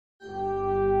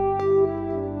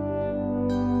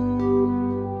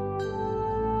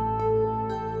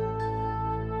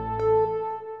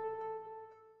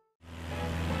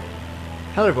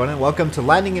Hello everyone and welcome to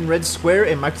Landing in Red Square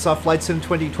in Microsoft Flight Sim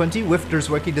 2020 with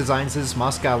Derzwecki Designs'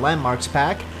 Moscow Landmarks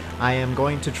pack. I am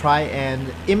going to try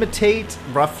and imitate,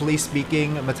 roughly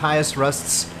speaking, Matthias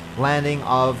Rust's landing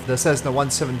of the Cessna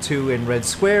 172 in Red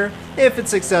Square. If it's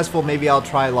successful, maybe I'll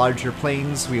try larger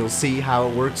planes. We'll see how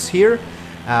it works here.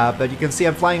 But you can see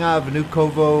I'm flying out of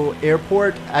Vnukovo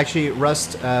Airport. Actually,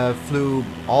 Rust flew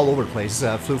all over the place.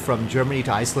 Flew from Germany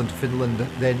to Iceland to Finland,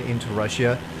 then into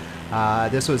Russia.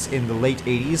 This was in the late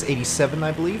 80s, 87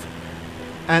 I believe.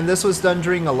 And this was done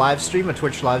during a live stream, a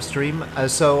Twitch live stream.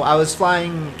 So I was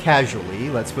flying casually,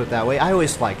 let's put it that way. I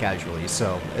always fly casually,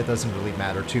 so it doesn't really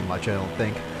matter too much, I don't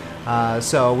think.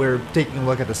 So we're taking a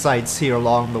look at the sights here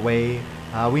along the way.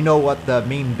 We know what the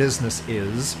main business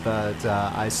is, but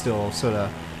I still sort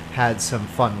of had some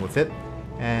fun with it.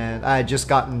 And I had just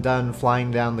gotten done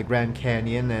flying down the Grand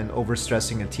Canyon and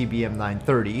overstressing a TBM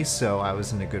 930, so I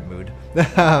was in a good mood.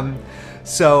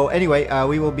 So anyway,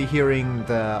 we will be hearing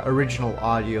the original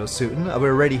audio soon.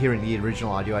 We're already hearing the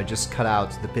original audio, I just cut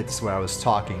out the bits where I was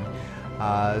talking.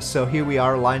 So here we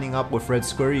are lining up with Red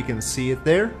Square, you can see it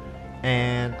there.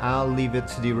 And I'll leave it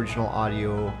to the original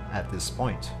audio at this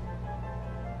point.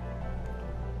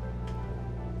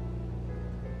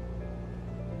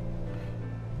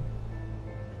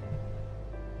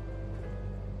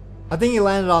 I think he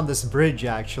landed on this bridge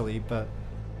actually, but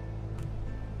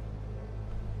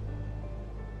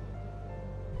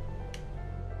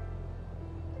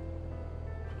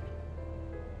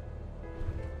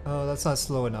oh, that's not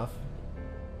slow enough.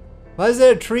 Why is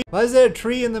there a tree? Why is there a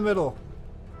tree in the middle?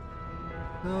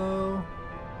 No.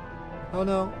 Oh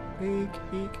no. Eek,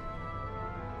 eek.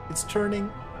 It's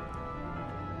turning.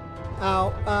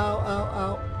 Ow, ow, ow,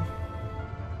 ow.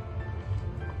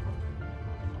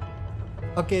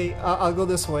 Okay, I'll go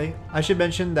this way. I should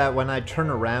mention that when I turn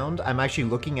around, I'm actually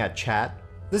looking at chat.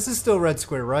 This is still Red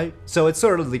Square, right? So it's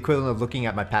sort of the equivalent of looking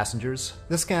at my passengers.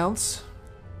 This counts,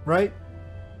 right?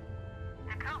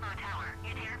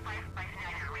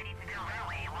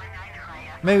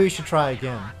 Maybe we should try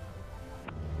again.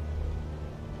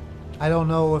 I don't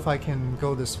know if I can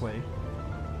go this way.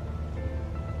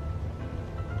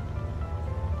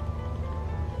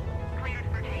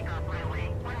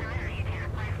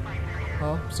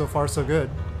 Well, so far so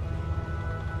good.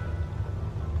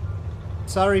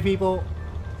 Sorry, people.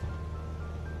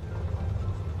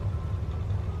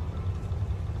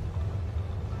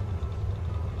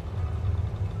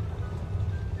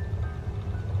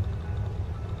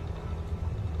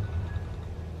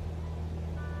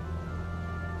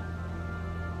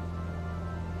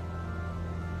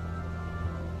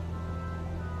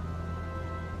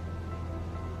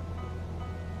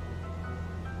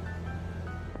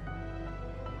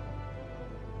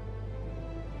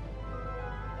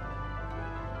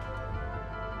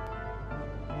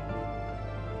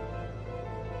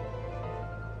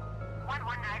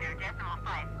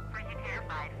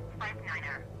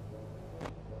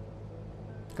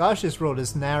 Gosh, this road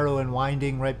is narrow and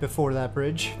winding right before that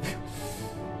bridge.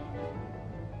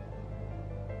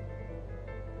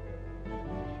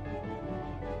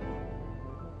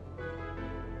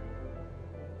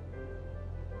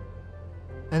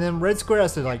 And then Red Square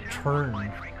has to like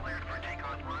turn.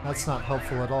 That's not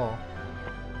helpful at all.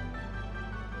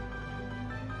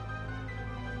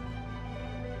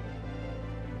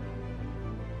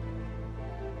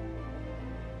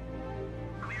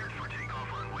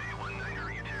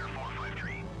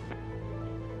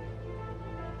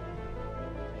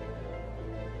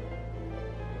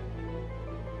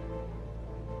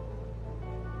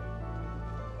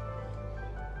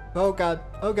 Oh god,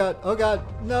 oh god, oh god,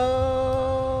 no!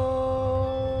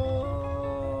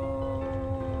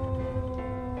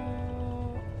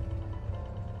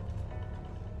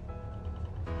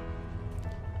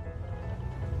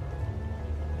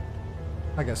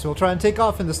 I guess we'll try and take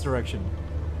off in this direction.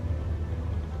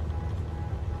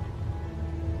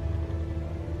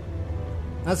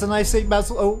 That's a nice St.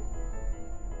 Basil. Oh!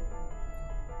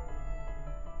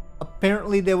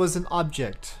 Apparently there was an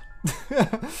object.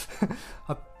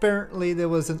 Apparently there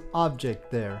was an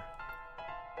object there.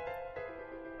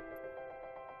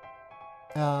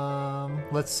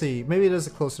 Let's see. Maybe there's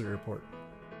a closer report.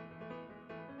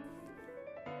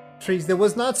 Trees. There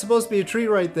was not supposed to be a tree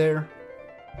right there.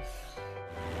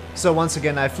 So once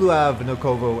again, I flew out of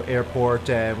Vnukovo Airport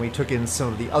and we took in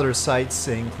some of the other sites,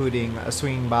 including a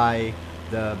swing by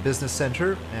the business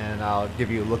center, and I'll give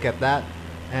you a look at that.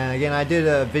 And again, I did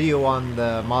a video on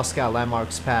the Moscow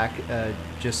Landmarks pack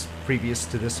just previous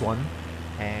to this one,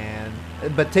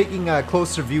 but taking a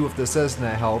closer view of the Cessna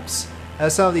helps.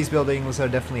 Some of these buildings are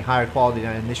definitely higher quality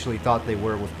than I initially thought they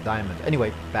were with the Diamond.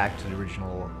 Anyway, back to the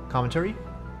original commentary.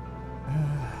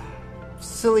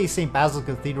 silly St. Basil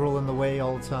Cathedral in the way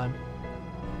all the time.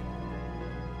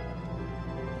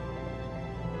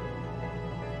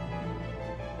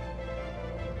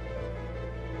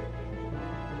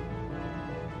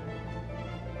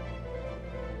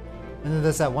 And then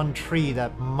there's that one tree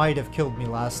that might have killed me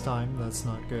last time. That's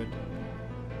not good.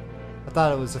 I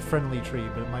thought it was a friendly tree,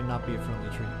 but it might not be a friendly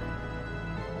tree.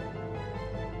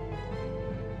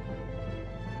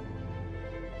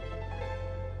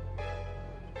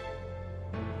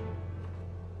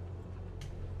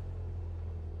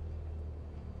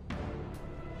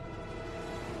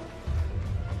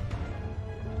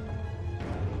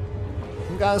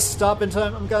 I'm gonna stop in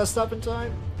time. I'm gonna stop in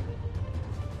time.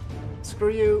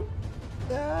 Screw you.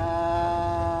 Ah!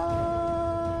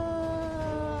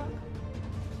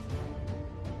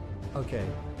 Okay.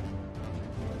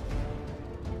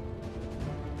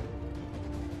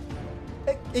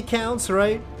 It counts,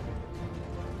 right?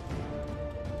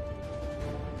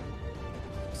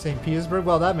 St. Petersburg?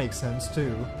 Well, that makes sense,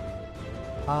 too.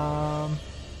 Can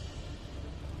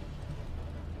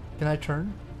I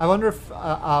turn? I wonder if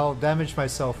I'll damage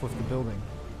myself with the building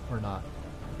or not.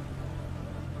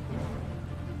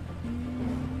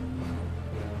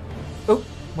 Oh,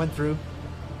 went through.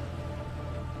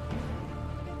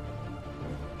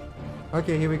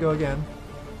 Okay, here we go again.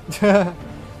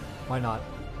 Why not?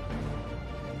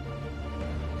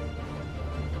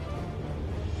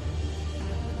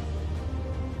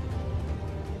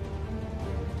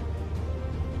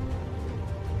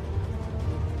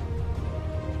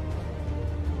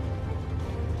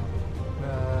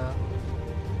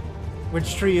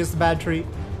 Which tree is the bad tree?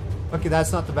 Okay,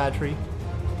 that's not the bad tree.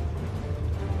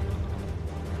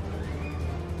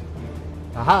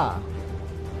 Aha!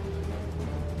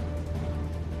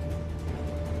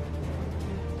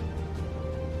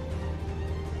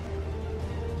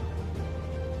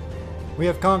 We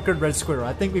have conquered Red Square.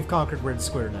 I think we've conquered Red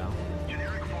Square now.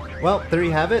 Well, there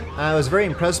you have it. I was very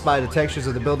impressed by the textures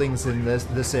of the buildings in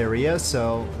this area,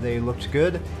 so they looked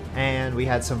good. And we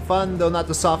had some fun, though not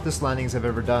the softest landings I've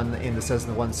ever done in the Cessna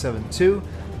 172,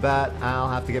 but I'll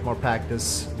have to get more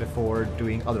practice before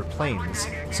doing other planes.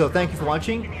 So thank you for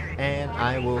watching, and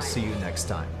I will see you next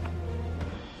time.